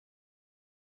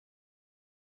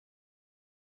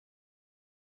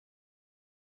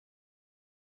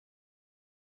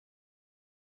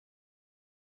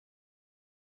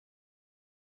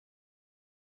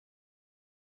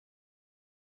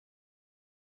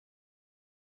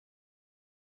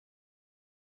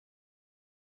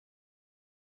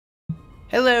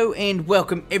Hello and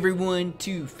welcome everyone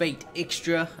to Fate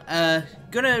Extra.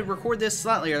 Gonna record this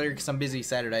slightly earlier because I'm busy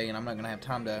Saturday and I'm not gonna have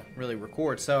time to really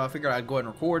record, so I figured I'd go ahead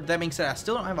and record. That being said, I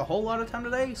still don't have a whole lot of time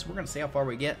today, so we're gonna see how far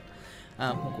we get.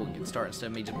 We'll get started instead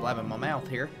of me just blabbing my mouth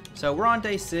here. So we're on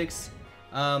day 6.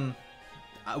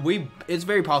 It's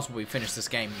very possible we finish this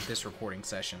game this recording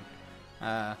session.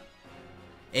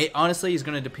 It honestly is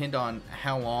gonna depend on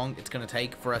how long it's gonna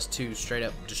take for us to straight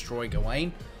up destroy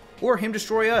Gawain. Or him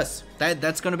destroy us.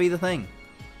 That's gonna be the thing.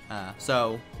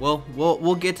 So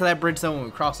we'll get to that bridge though when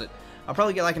we cross it. I'll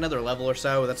probably get like another level or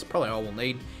so. That's probably all we'll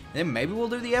need. And then maybe we'll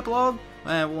do the epilogue.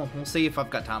 We'll see if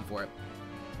I've got time for it.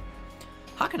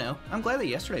 Hakano, I'm glad that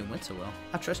yesterday went so well.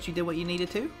 I trust you did what you needed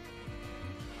to.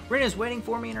 Rin is waiting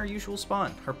for me in her usual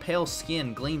spot. Her pale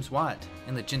skin gleams white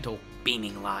in the gentle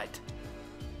beaming light.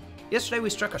 Yesterday we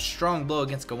struck a strong blow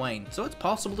against Gawain, so it's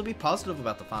possible to be positive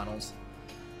about the finals.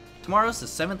 Tomorrow's the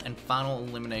 7th and final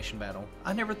elimination battle.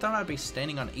 I never thought I'd be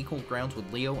standing on equal grounds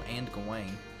with Leo and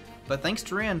Gawain. But thanks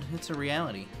to Rin, it's a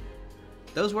reality.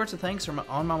 Those words of thanks are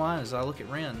on my mind as I look at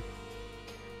Rin.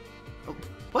 Oh,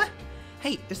 what?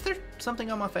 Hey, is there something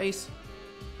on my face?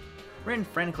 Rin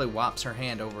frantically wipes her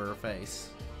hand over her face.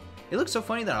 It looks so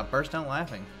funny that I burst out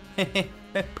laughing. And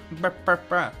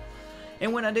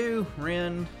when I do,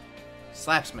 Rin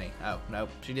slaps me. Oh, no,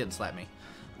 she didn't slap me.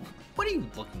 What are you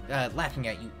laughing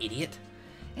at, you idiot?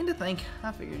 And to think,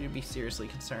 I figured you'd be seriously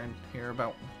concerned here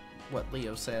about what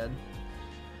Leo said.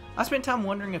 I spent time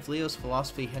wondering if Leo's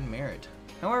philosophy had merit.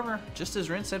 However, just as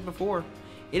Rin said before,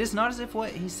 it is not as if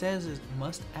what he says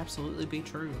must absolutely be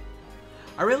true.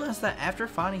 I realized that after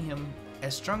fighting him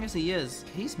as strong as he is,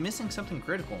 he's missing something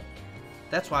critical.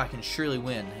 That's why I can surely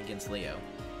win against Leo.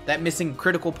 That missing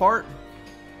critical part?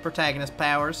 Protagonist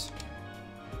powers.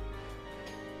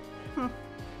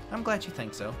 I'm glad you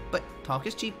think so, but talk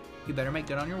is cheap. You better make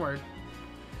good on your word.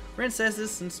 Rin says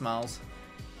this and smiles.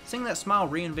 Seeing that smile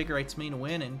reinvigorates me to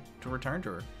win and to return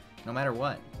to her, no matter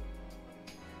what.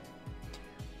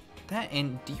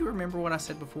 And do you remember what I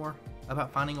said before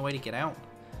about finding a way to get out?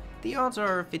 The odds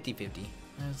are 50-50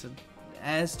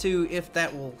 as to if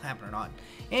that will happen or not.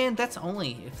 And that's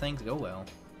only if things go well.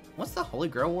 Once the Holy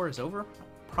Grail War is over,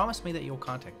 promise me that you'll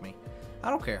contact me. I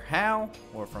don't care how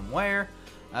or from where.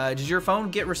 Does your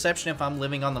phone get reception if I'm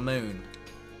living on the moon?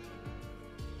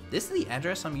 This is the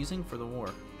address I'm using for the war.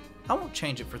 I won't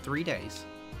change it for 3 days.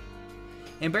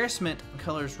 Embarrassment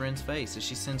colors Rin's face as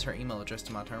she sends her email address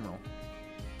to my terminal.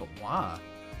 But why?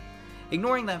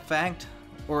 Ignoring the fact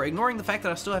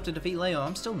that I still have to defeat Leo,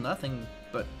 I'm still nothing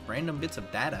but random bits of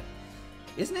data.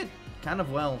 Isn't it kind of,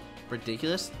 well,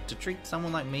 ridiculous to treat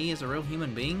someone like me as a real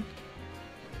human being?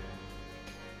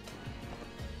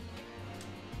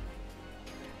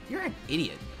 You're an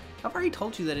idiot. I've already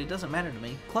told you that it doesn't matter to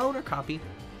me. Clone or copy,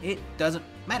 it doesn't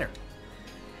matter.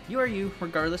 You are you,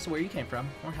 regardless of where you came from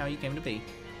or how you came to be.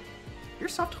 You're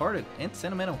soft-hearted and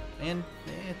sentimental, and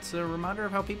it's a reminder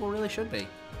of how people really should be.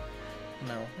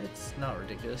 No, it's not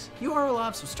ridiculous. You are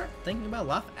alive, so start thinking about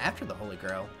life after the Holy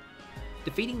Grail.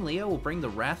 Defeating Leo will bring the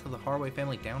wrath of the Haraway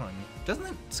family down on you. Doesn't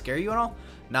that scare you at all?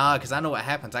 Nah, because I know what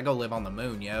happens. I go live on the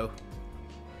moon, yo.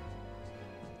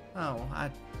 Oh, I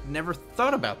never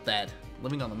thought about that.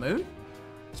 Living on the moon?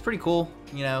 It's pretty cool,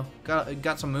 you know,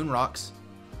 got some moon rocks.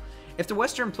 If the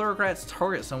Western plutocrats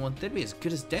target someone, they'd be as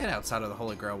good as dead outside of the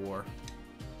Holy Grail War.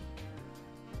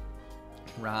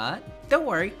 Right? Don't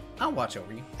worry, I'll watch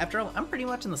over you. After all, I'm pretty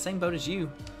much in the same boat as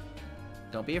you.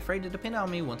 Don't be afraid to depend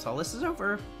on me once all this is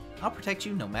over. I'll protect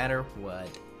you no matter what.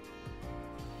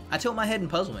 I tilt my head in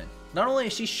puzzlement. Not only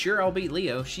is she sure I'll beat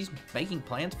Leo, she's making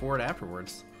plans for it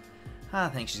afterwards. I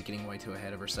think she's getting way too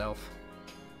ahead of herself.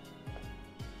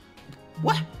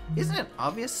 What? Isn't it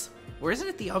obvious? Or isn't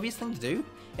it the obvious thing to do?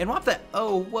 And wipe that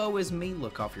 "oh, woe is me"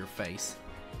 look off your face.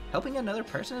 Helping another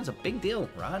person is a big deal,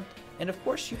 Rod. And of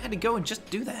course you had to go and just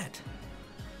do that.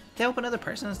 To help another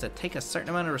person is to take a certain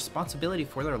amount of responsibility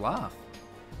for their life.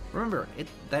 Remember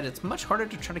that it's much harder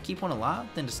to try to keep one alive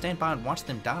than to stand by and watch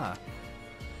them die.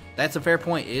 That's a fair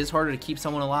point. It is harder to keep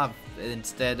someone alive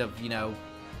instead of, you know,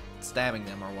 stabbing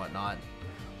them or whatnot.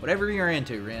 Whatever you're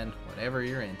into, Rin. Whatever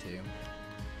you're into.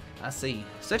 I see.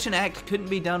 Such an act couldn't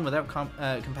be done without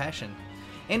compassion.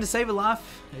 And to save a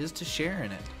life is to share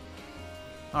in it.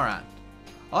 Alright.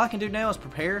 All I can do now is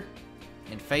prepare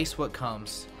and face what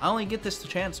comes. I only get this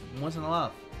chance once in a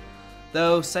life.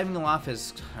 Though saving a life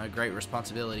is a great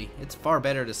responsibility. It's far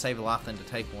better to save a life than to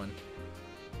take one.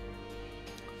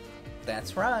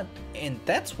 That's right. And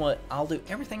that's what I'll do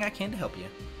everything I can to help you.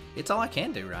 It's all I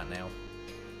can do right now.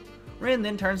 Rin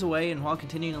then turns away and while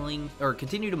continue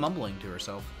to mumbling to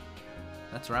herself.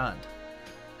 That's right.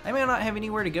 I may not have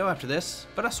anywhere to go after this,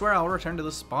 but I swear I'll return to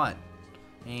this spot.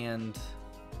 And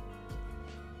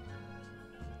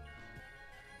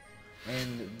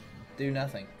do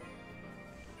nothing.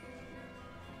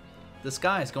 The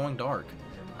sky is going dark.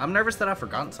 I'm nervous that I've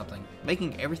forgotten something,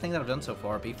 making everything that I've done so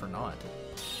far be for naught.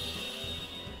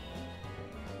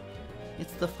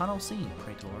 It's the final scene,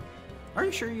 Praetor. Are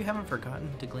you sure you haven't forgotten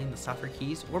to glean the cipher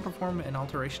keys or perform an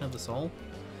alteration of the soul?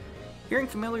 Hearing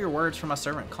familiar words from my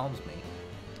servant calms me.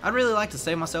 I'd really like to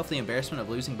save myself the embarrassment of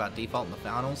losing by default in the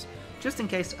finals. Just in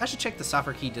case, I should check the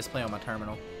cipher key display on my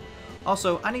terminal.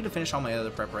 Also, I need to finish all my other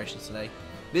preparations today.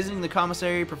 Visiting the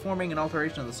commissary, performing an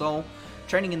alteration of the soul,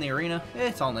 training in the arena,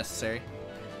 it's all necessary.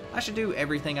 I should do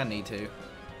everything I need to.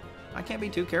 I can't be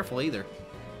too careful either.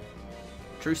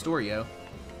 True story, yo.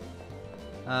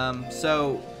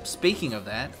 So, speaking of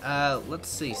that, let's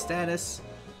see, status.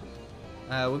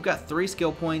 We've got 3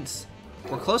 skill points.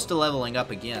 We're close to leveling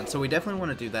up again, so we definitely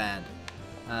want to do that.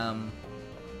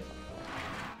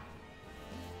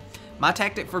 My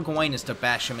tactic for Gawain is to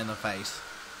bash him in the face.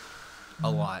 A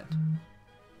lot.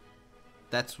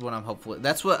 That's what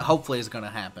hopefully is going to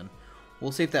happen.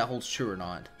 We'll see if that holds true or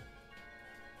not.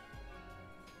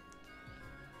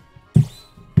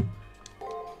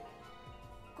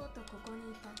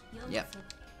 Yep.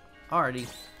 Alrighty.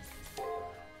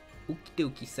 Okie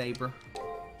dokie, Saber.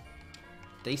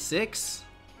 Day 6.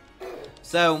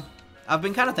 So, I've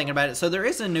been kind of thinking about it. So, there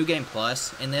is a New Game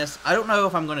Plus in this. I don't know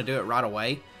if I'm going to do it right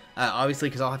away. Obviously,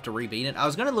 because I'll have to rebeat it. I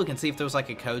was going to look and see if there was like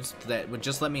a code that would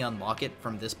just let me unlock it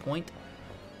from this point.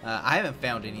 I haven't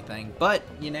found anything, but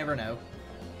you never know.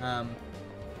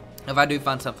 If I do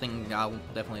find something, I'll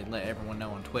definitely let everyone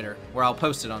know on Twitter, or I'll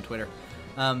post it on Twitter.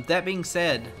 That being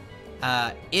said,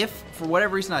 if for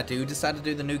whatever reason I do decide to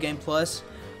do the New Game Plus,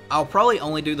 I'll probably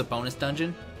only do the bonus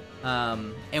dungeon.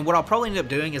 And what I'll probably end up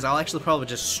doing is I'll actually probably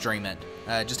just stream it.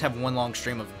 Just have one long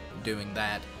stream of doing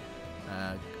that.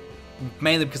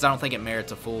 Mainly because I don't think it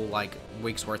merits a full like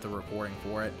week's worth of recording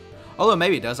for it. Although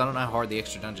maybe it does. I don't know how hard the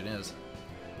extra dungeon is.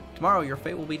 Tomorrow your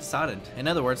fate will be decided. In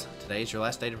other words, today is your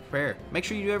last day to prepare. Make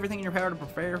sure you do everything in your power to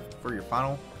prepare for your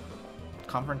final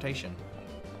confrontation.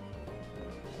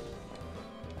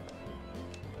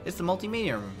 It's the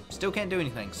multimedia room. Still can't do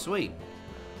anything. Sweet.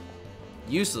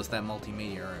 Useless, that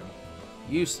multimedia room.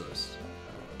 Useless.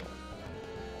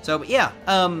 So, but yeah,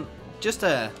 just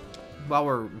while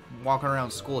we're walking around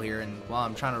school here and while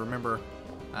I'm trying to remember,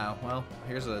 well,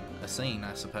 here's a scene,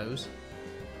 I suppose.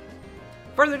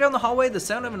 Further down the hallway, the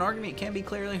sound of an argument can be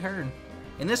clearly heard.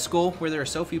 In this school, where there are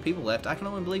so few people left, I can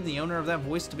only believe the owner of that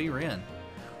voice to be Rin.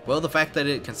 Well, the fact that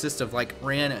it consists of, like,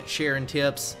 Rin, Sharon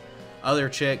Tips, other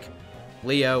chick,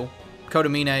 Leo,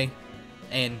 Kodamine,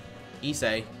 and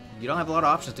Issei, you don't have a lot of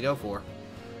options to go for.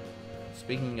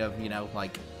 Speaking of, you know,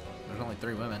 like, there's only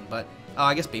 3 women, but, oh,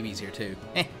 I guess BB's here too.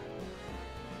 Eh.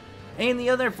 And the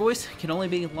other voice can only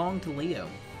belong to Leo.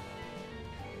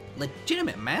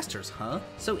 Legitimate masters, huh?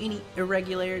 So any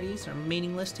irregularities are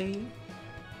meaningless to you?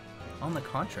 On the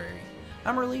contrary,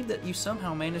 I'm relieved that you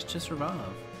somehow managed to survive.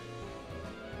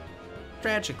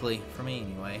 Tragically, for me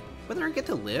anyway, whether I get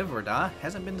to live or die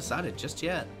hasn't been decided just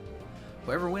yet.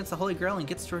 Whoever wins the Holy Grail and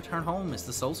gets to return home is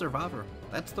the sole survivor.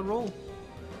 That's the rule.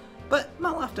 But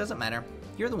my life doesn't matter.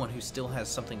 You're the one who still has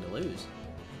something to lose.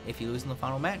 If you lose in the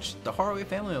final match, the Haraway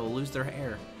family will lose their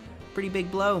heir. Pretty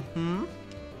big blow, hmm?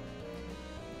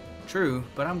 True,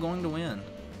 but I'm going to win.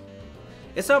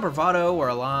 It's no bravado or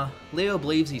a lie. Leo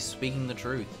believes he's speaking the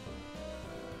truth.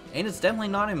 And it's definitely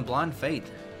not in blind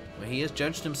faith. But he has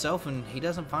judged himself and he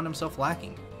doesn't find himself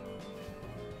lacking.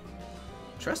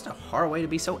 Trust a Haraway to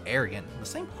be so arrogant. The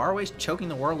same Haraway's choking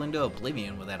the world into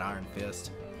oblivion with that iron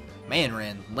fist. Man,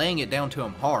 Rin, laying it down to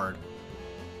him hard.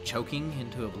 Choking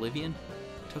into oblivion?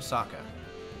 Tosaka,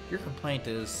 your complaint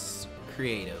is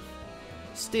creative.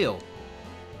 Still,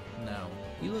 no,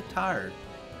 you look tired.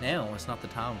 Now is not the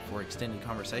time for extended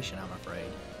conversation, I'm afraid.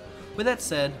 With that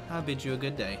said, I bid you a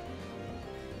good day.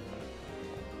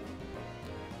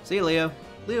 See you, Leo.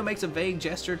 Leo makes a vague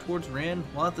gesture towards Rin,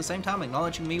 while at the same time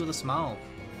acknowledging me with a smile.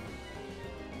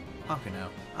 Hakuno,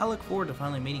 I look forward to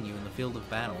finally meeting you in the field of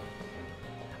battle.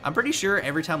 I'm pretty sure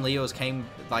every time Leo's came,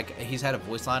 like, he's had a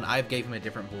voice line, I've gave him a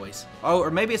different voice. Oh,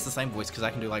 or maybe it's the same voice, because I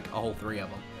can do, like, a whole 3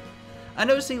 of them. I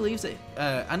noticed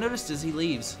as he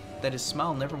leaves that his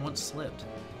smile never once slipped.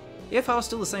 If I was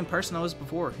still the same person I was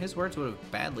before, his words would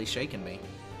have badly shaken me.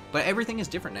 But everything is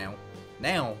different now.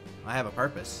 Now, I have a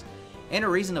purpose, and a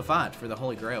reason to fight for the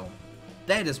Holy Grail.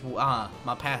 That is why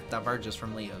my path diverges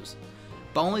from Leo's.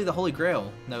 But only the Holy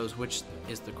Grail knows which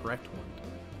is the correct one.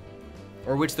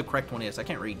 Or which the correct one is. I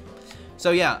can't read. So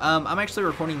yeah, I'm actually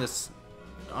recording this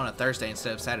on a Thursday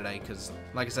instead of Saturday because,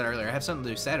 like I said earlier, I have something to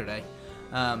do Saturday.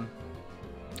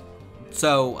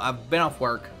 So I've been off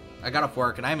work. I got off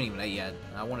work and I haven't even ate yet.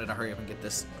 I wanted to hurry up and get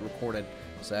this recorded.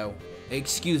 So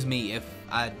excuse me if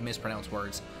I mispronounce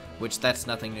words, which that's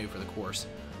nothing new for the course.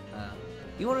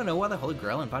 You want to know why the Holy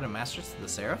Grail invited masters to the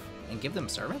Seraph and give them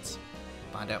servants?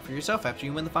 Find out for yourself after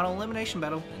you win the final elimination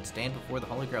battle and stand before the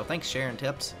Holy Grail. Thanks, Sharon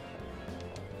Tips.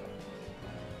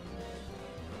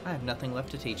 I have nothing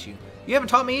left to teach you. You haven't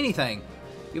taught me anything.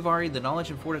 You've already the knowledge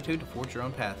and fortitude to forge your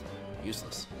own path.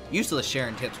 Useless. Useless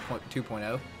Sharon Tips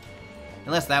 2.0.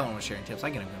 Unless that one was Sharon Tips. I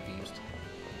get them confused.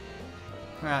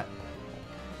 Alright.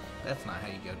 That's not how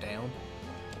you go down.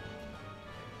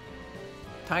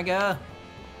 Tiger!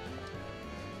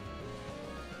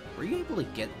 Were you able to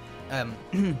get,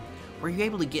 were you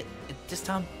able to get, at this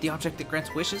time, the object that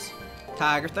grants wishes?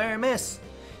 Tiger Thermos!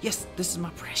 Yes, this is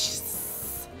my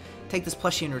precious. Take this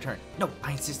plushie in return. No,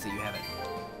 I insist that you have it.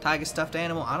 Tiger stuffed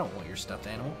animal? I don't want your stuffed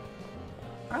animal.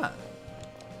 Alright.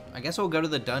 I guess we'll go to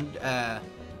the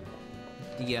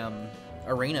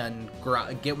arena and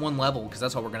get one level, because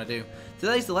that's all we're going to do.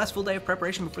 Today's the last full day of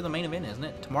preparation before the main event, isn't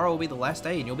it? Tomorrow will be the last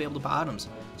day, and you'll be able to buy items.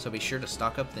 So be sure to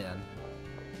stock up then.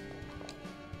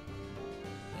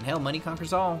 And hell, money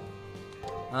conquers all.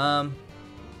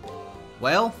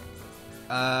 Well,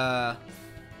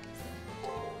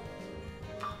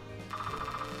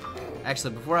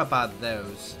 actually, before I buy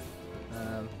those,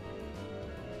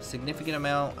 significant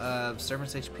amount of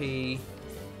servant's HP.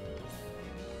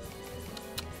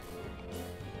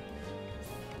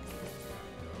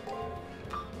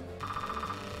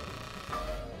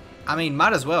 I mean,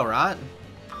 might as well, right?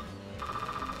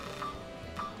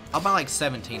 I'll buy like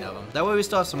 17 of them. That way we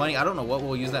still have some money. I don't know what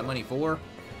we'll use that money for.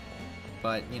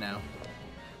 But, you know.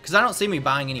 Because I don't see me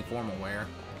buying any formal wear.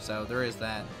 So, there is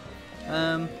that.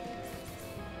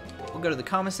 We'll go to the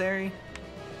commissary.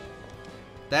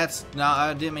 That's... No,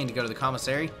 I didn't mean to go to the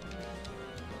commissary.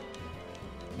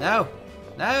 No.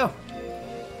 No.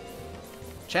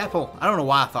 Chapel. I don't know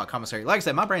why I thought commissary. Like I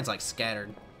said, my brain's like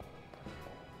scattered.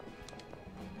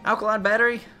 Alkaline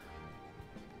battery.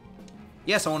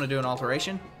 Yes, I want to do an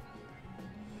alteration.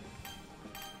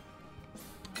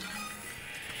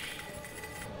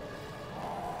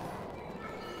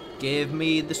 Give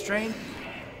me the strength.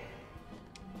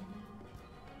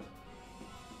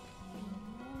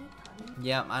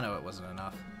 Yeah, I know it wasn't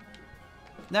enough.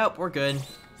 Nope, we're good.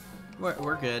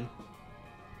 We're good.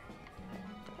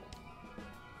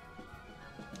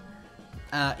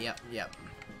 Yep.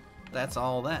 That's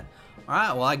all that.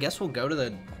 Alright, well, I guess we'll go to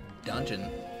the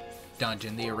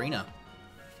the arena.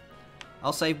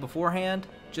 I'll save beforehand,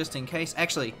 just in case.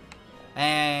 Actually,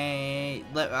 I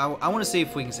want to see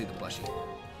if we can see the plushie.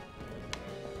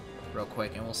 Real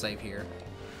quick, and we'll save here.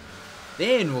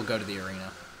 Then we'll go to the arena.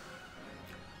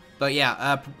 But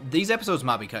yeah, these episodes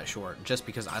might be cut short, just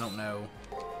because I don't know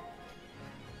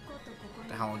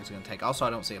how long it's going to take. Also, I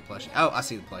don't see a plushie. Oh, I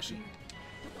see the plushie.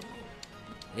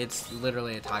 It's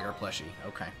literally a tiger plushie.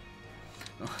 Okay.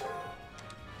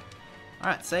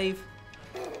 Alright, save.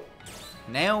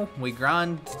 Now, we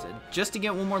grind just to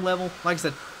get one more level. Like I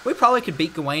said, we probably could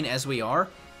beat Gawain as we are.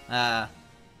 But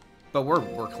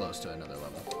we're close to another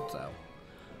level. So,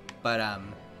 but,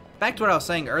 back to what I was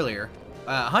saying earlier.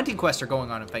 Hunting quests are going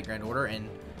on in Fate Grand Order, and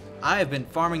I have been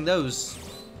farming those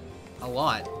a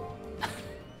lot.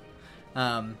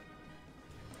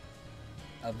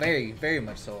 Very, very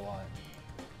much so a lot.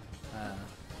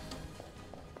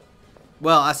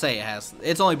 Well, I say it has.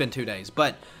 It's only been 2 days,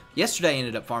 but yesterday I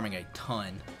ended up farming a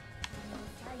ton.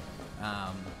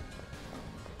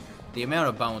 The amount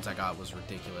of bones I got was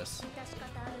ridiculous.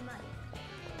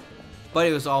 But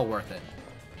it was all worth it.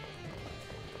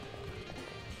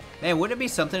 Man, wouldn't it be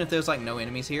something if there was like no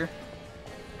enemies here?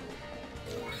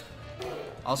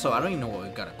 Also, I don't even know what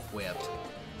we've got equipped.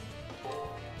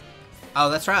 Oh,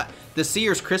 that's right. The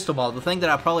Seer's Crystal Ball. The thing that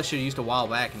I probably should have used a while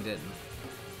back and didn't.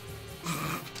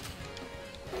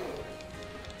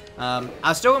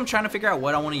 I still am trying to figure out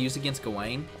what I want to use against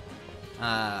Gawain.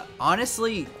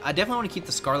 Honestly, I definitely want to keep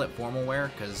the Scarlet Formal Wear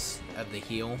because of the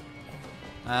heal.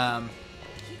 But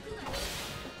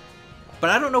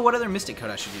I don't know what other Mystic Code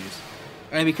I should use.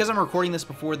 And because I'm recording this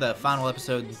before the final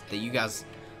episode that you guys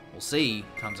will see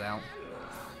comes out,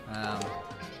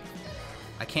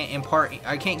 I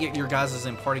can't get your guys'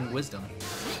 imparting wisdom.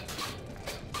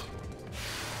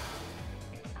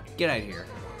 Get out of here.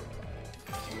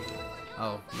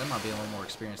 Oh, that might be a little more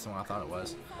experience than what I thought it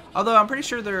was. Although I'm pretty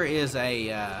sure there is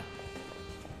a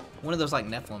one of those like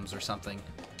Nephilims or something.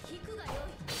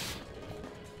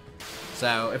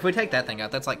 So if we take that thing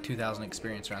out, that's like 2,000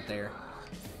 experience right there.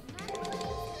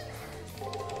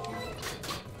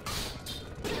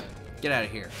 Get out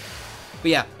of here.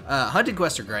 But yeah, hunting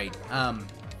quests are great.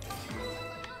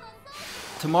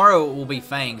 Tomorrow will be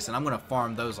Fangs, and I'm going to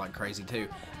farm those like crazy too.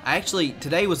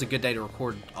 Today was a good day to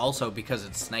record also because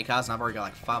it's Snake Eyes, and I've already got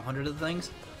like 500 of the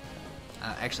things.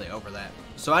 Actually, over that.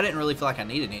 So I didn't really feel like I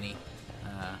needed any.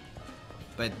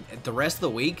 But the rest of the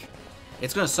week,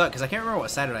 it's going to suck because I can't remember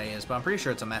what Saturday is, but I'm pretty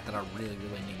sure it's a map that I really,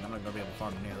 really need. I'm not going to be able to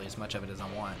farm nearly as much of it as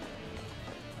I want.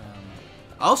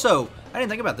 Also, I didn't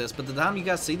think about this, but the time you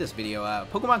guys see this video,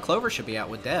 Pokemon Clover should be out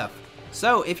with Def.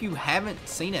 So if you haven't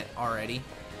seen it already,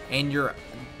 and you're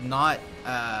not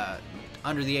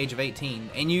under the age of 18,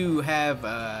 and you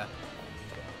have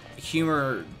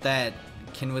humor that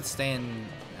can withstand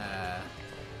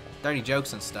dirty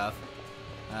jokes and stuff,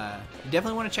 you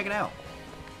definitely want to check it out.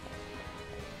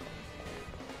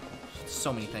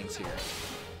 So many things here.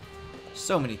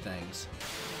 So many things.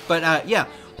 But yeah,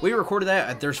 we recorded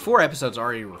that. There's 4 episodes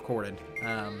already recorded.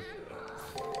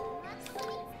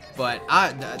 But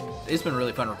it's been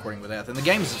really fun recording with Eth, and the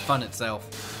game is fun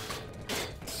itself.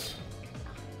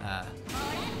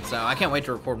 So I can't wait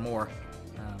to record more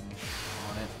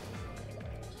on it.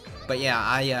 But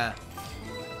yeah,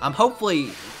 I'm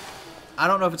hopefully, I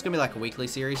don't know if it's gonna be like a weekly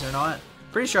series or not.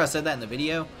 Pretty sure I said that in the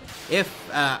video. If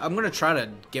I'm gonna try to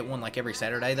get one like every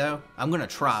Saturday though. I'm gonna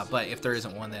try, but if there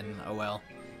isn't one, then oh well.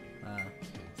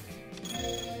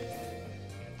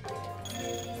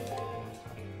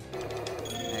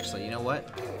 Actually, you know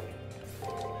what?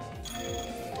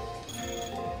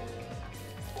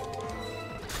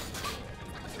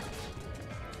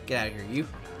 Get out of here, you.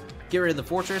 Get rid of the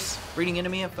fortress. Reading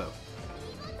enemy info.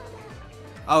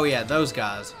 Oh yeah, those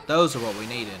guys. Those are what we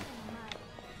needed.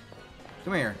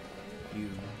 Come here, you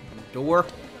door.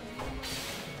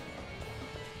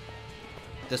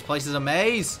 This place is a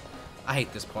maze. I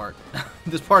hate this part.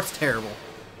 This part's terrible.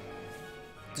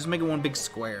 Just make it one big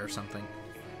square or something.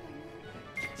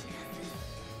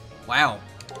 Wow.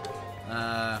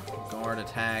 Guard,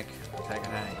 attack,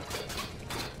 attack.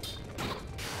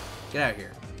 Get out of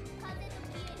here.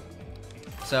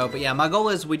 So, but yeah, my goal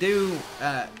is we do,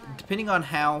 depending on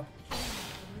how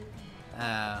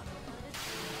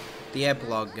the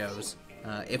epilogue goes,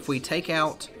 if we take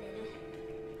out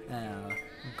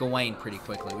Gawain pretty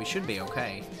quickly, we should be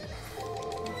okay.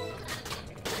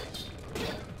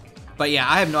 But yeah,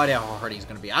 I have no idea how hard he's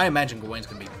going to be. I imagine Gawain's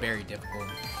going to be very difficult.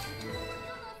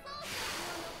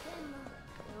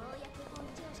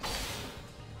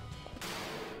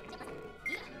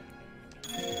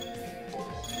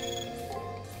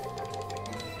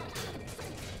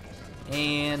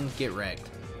 And get wrecked.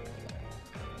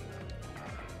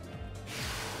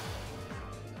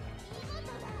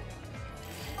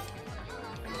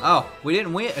 Oh, we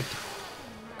didn't win.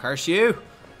 Curse you.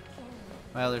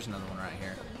 Well, there's another one right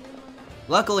here.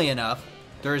 Luckily enough,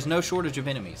 there is no shortage of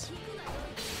enemies.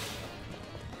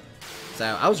 So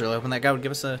I was really hoping that guy would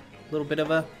give us a little bit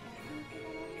of a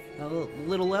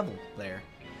little level there.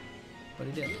 But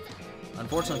he didn't.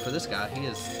 Unfortunately for this guy, he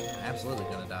is absolutely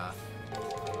going to die.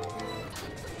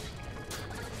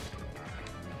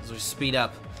 As we speed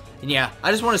up. And yeah,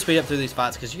 I just want to speed up through these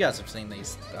fights because you guys have seen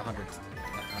these hundreds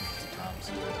of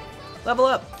times. Level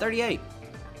up, 38.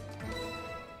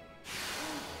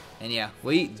 And yeah,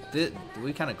 we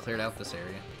kind of cleared out this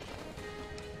area.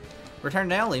 Return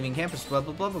now, leaving campus, blah,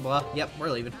 blah, blah, blah, blah. Yep, we're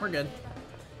leaving. We're good.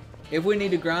 If we need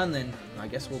to grind, then I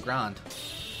guess we'll grind.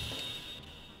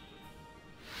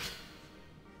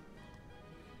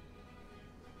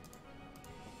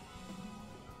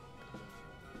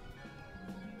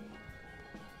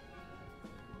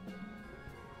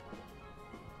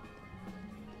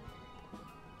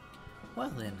 Well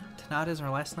then, tonight is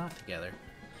our last night together.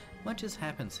 Much has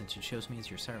happened since you chose me as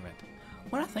your servant.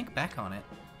 When I think back on it,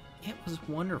 it was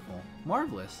wonderful,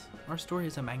 marvelous. Our story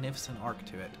has a magnificent arc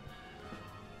to it.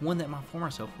 One that my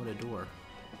former self would adore.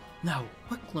 No,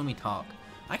 what gloomy talk.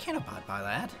 I can't abide by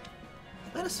that.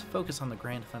 Let us focus on the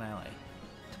grand finale.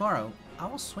 Tomorrow, I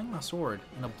will swing my sword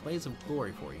in a blaze of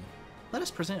glory for you. Let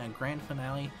us present a grand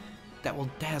finale that will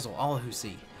dazzle all who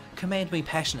see. Command me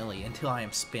passionately until I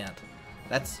am spent.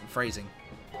 That's phrasing.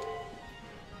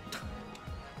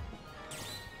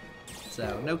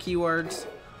 So, no keywords.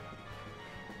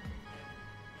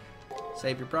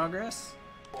 Save your progress.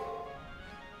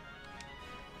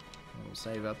 We'll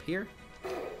save up here.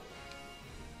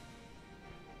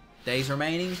 Days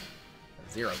remaining,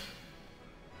 0.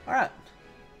 Alright.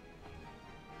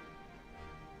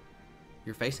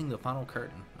 You're facing the final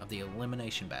curtain of the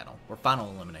elimination battle, or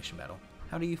final elimination battle.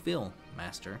 How do you feel,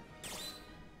 Master?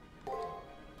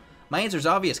 My answer's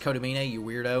obvious, Kodamine, you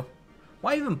weirdo.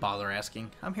 Why even bother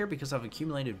asking? I'm here because I've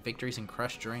accumulated victories and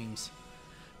crushed dreams.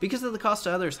 Because of the cost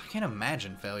to others, I can't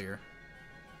imagine failure.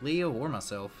 Leo or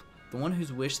myself, the one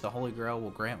whose wish the Holy Grail will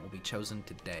grant will be chosen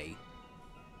today.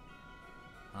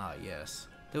 Ah, yes.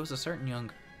 There was a certain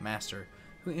young master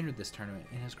who entered this tournament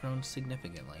and has grown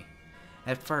significantly.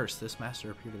 At first, this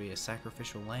master appeared to be a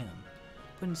sacrificial lamb,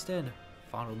 but instead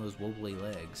fought on those wobbly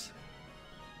legs.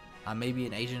 I may be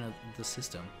an agent of the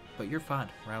system, but your fight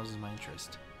rouses my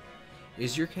interest.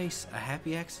 Is your case a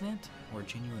happy accident or a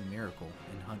genuine miracle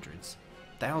in hundreds,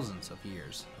 thousands of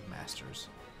years of masters?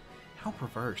 How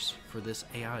perverse for this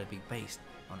AI to be based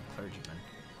on a clergyman.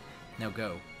 Now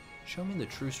go, show me the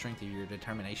true strength of your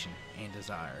determination and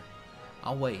desire.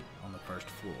 I'll wait on the first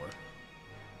floor.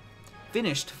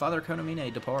 Finished, Father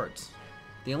Konamine departs.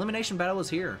 The elimination battle is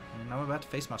here, and I'm about to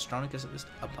face my strongest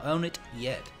opponent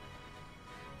yet.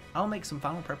 I'll make some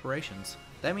final preparations.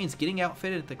 That means getting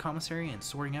outfitted at the commissary and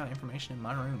sorting out information in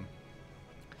my room.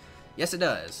 Yes, it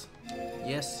does.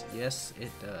 Yes,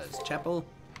 it does. Chapel.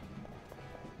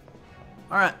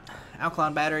 Alright,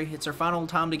 Alkaline Battery. It's our final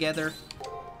time together.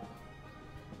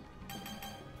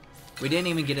 We didn't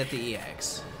even get at the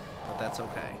EX, but that's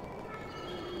okay.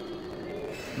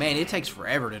 Man, it takes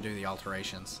forever to do the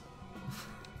alterations.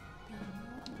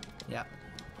 Yeah.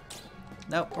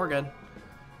 Nope, we're good.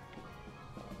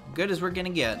 Good as we're gonna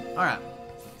get. Alright.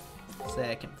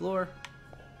 Second floor.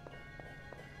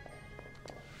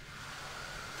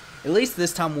 At least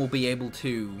this time we'll be able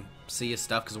to see his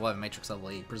stuff because we'll have Matrix level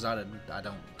 8, provided I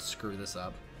don't screw this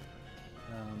up.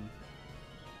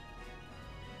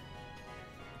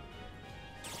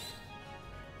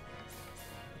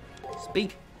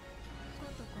 Speak.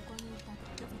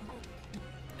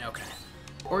 Okay.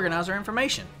 Organize our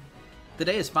information. The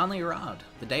day has finally arrived.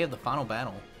 The day of the final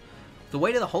battle. The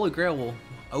way to the Holy Grail will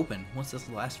open once this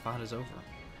last fight is over.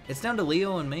 It's down to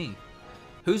Leo and me.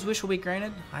 Whose wish will be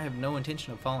granted? I have no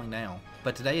intention of falling down,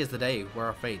 but today is the day where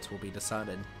our fates will be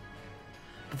decided.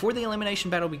 Before the elimination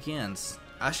battle begins,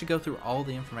 I should go through all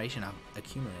the information I've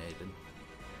accumulated.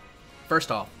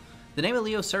 First off, the name of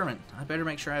Leo's servant. I better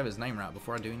make sure I have his name right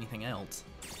before I do anything else.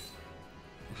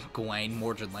 Gawain,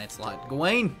 Mordred, Lancelot.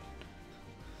 Gawain!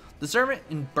 The servant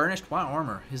in burnished white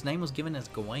armor, his name was given as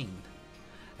Gawain.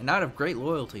 A knight of great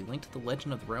loyalty linked to the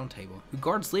legend of the Round Table, who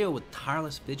guards Leo with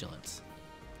tireless vigilance.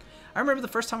 I remember the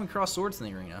first time we crossed swords in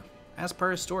the arena. As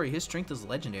per his story, his strength is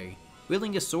legendary,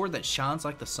 wielding a sword that shines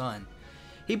like the sun.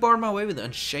 He barred my way with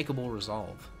unshakable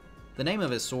resolve. The name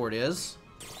of his sword is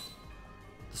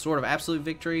the Sword of Absolute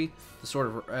Victory,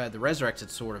 the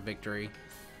Resurrected Sword of Victory,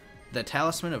 the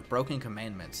Talisman of Broken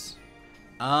Commandments.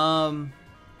 I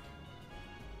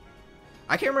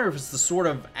can't remember if it's the Sword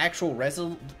of Actual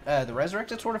the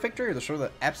Resurrected Sword of Victory or the Sword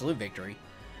of Absolute Victory.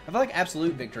 I feel like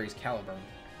Absolute Victory is Caliburn.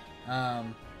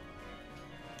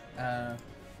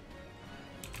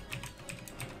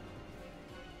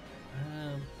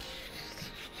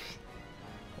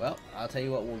 Well, I'll tell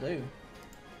you what we'll do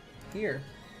here,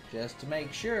 just to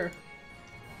make sure.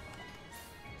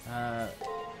 Right,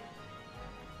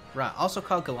 also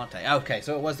called Galante. Okay,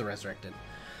 so it was the Resurrected.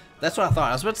 That's what I thought.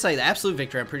 I was about to say the Absolute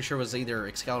Victory, I'm pretty sure was either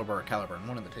Excalibur or Caliburn,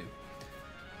 one of the two.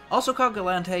 Also called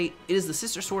Galante, it is the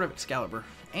sister sword of Excalibur,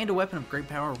 and a weapon of great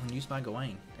power when used by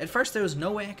Gawain. At first, there was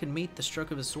no way I could meet the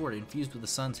stroke of his sword infused with the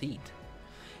sun's heat.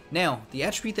 Now, the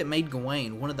attribute that made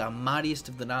Gawain one of the mightiest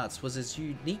of the knights was his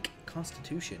unique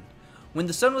constitution. When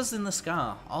the sun was in the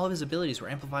sky, all of his abilities were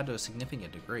amplified to a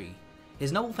significant degree.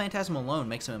 His noble phantasm alone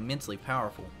makes him immensely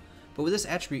powerful, but with this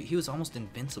attribute, he was almost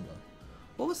invincible.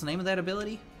 What was the name of that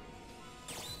ability?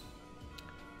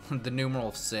 The numeral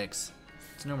of 6.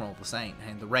 It's numeral of the saint,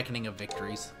 and the reckoning of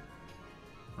victories.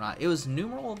 Right, it was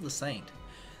numeral of the saint.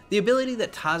 The ability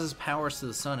that ties his powers to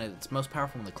the sun at its most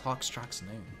powerful when the clock strikes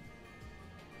noon.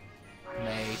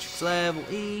 Matrix level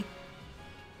E.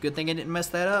 Good thing I didn't mess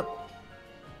that up.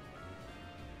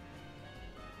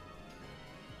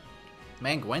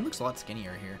 Man, Gawain looks a lot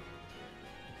skinnier here.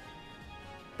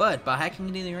 But by hacking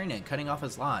into the arena and cutting off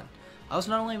his line, I was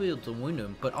not only able to wound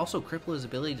him, but also cripple his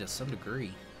ability to some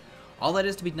degree. All that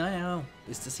is to be done now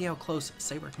is to see how close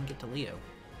Saber can get to Leo.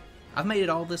 I've made it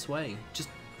all this way. Just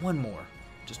one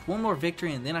more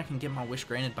victory, and then I can get my wish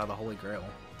granted by the Holy Grail.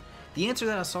 The answer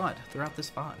that I sought throughout this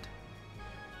fight.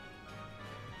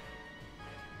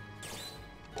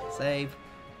 Save.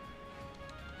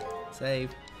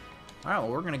 Save. Alright,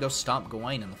 well, we're going to go stomp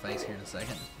Gawain in the face here in a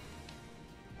second.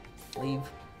 Leave.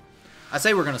 I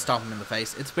say we're going to stomp him in the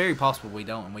face. It's very possible we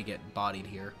don't and we get bodied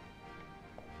here.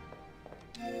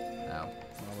 Oh, well,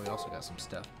 we also got some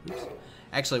stuff. Oops.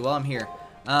 Actually, while I'm here,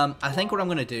 I think what I'm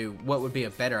going to do, what would be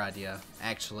a better idea,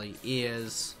 actually,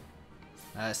 is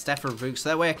Staff of Rebuke, so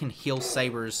that way I can heal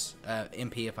Saber's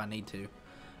MP if I need to.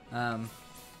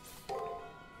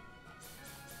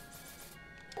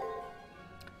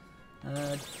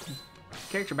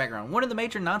 Character background. One of the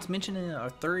major knights mentioned in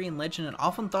Arthurian legend and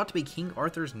often thought to be King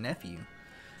Arthur's nephew.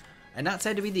 A knight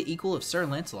said to be the equal of Sir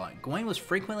Lancelot, Gawain was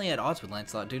frequently at odds with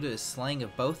Lancelot due to his slaying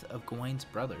of both of Gawain's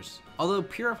brothers. Although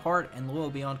pure of heart and loyal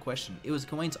beyond question, it was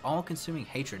Gawain's all-consuming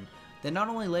hatred that not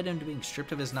only led him to being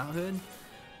stripped of his knighthood,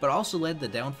 but also led to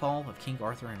the downfall of King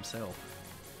Arthur himself.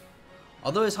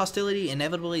 Although his hostility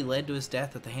inevitably led to his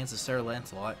death at the hands of Sir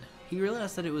Lancelot, he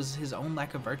realized that it was his own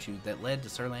lack of virtue that led to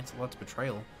Sir Lancelot's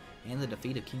betrayal and the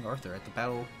defeat of King Arthur at the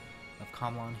Battle of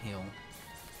Camlan Hill.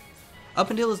 Up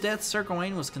until his death, Sir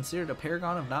Gawain was considered a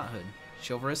paragon of knighthood,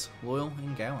 chivalrous, loyal,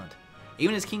 and gallant.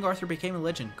 Even as King Arthur became a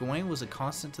legend, Gawain was a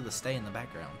constant to stay in the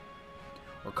background.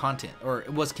 Or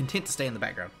was content to stay in the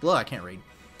background. Blah, I can't read.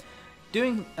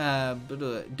 Doing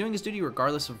his duty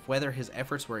regardless of whether his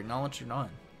efforts were acknowledged or not.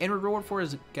 In reward for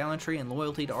his gallantry and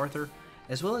loyalty to Arthur,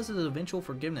 as well as his eventual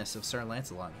forgiveness of Sir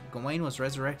Lancelot, Gawain was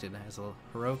resurrected as a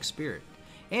heroic spirit,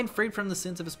 and freed from the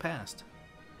sins of his past,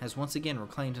 has once again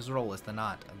reclaimed his role as the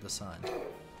Knight of the Sun.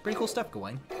 Pretty cool stuff,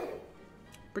 Gawain.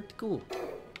 Pretty cool.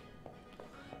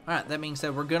 Alright, that being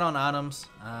said, we're good on items.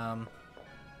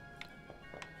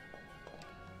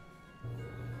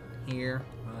 Here,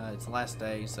 it's the last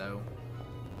day, so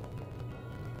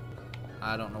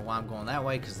I don't know why I'm going that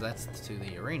way, because that's to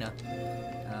the arena.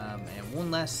 And one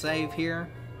last save here.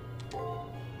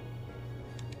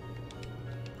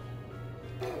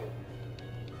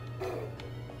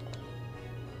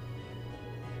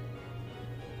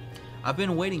 I've been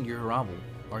awaiting your arrival.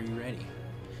 Are you ready?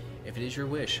 If it is your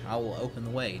wish, I will open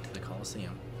the way to the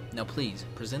Colosseum. Now please,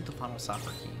 present the final cipher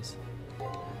keys.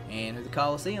 Enter the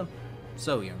Colosseum.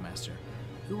 So, young master,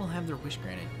 who will have their wish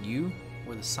granted, you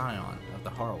or the scion of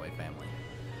the Haraway family?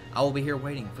 I will be here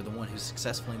waiting for the one who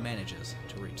successfully manages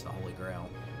to reach the Holy Grail.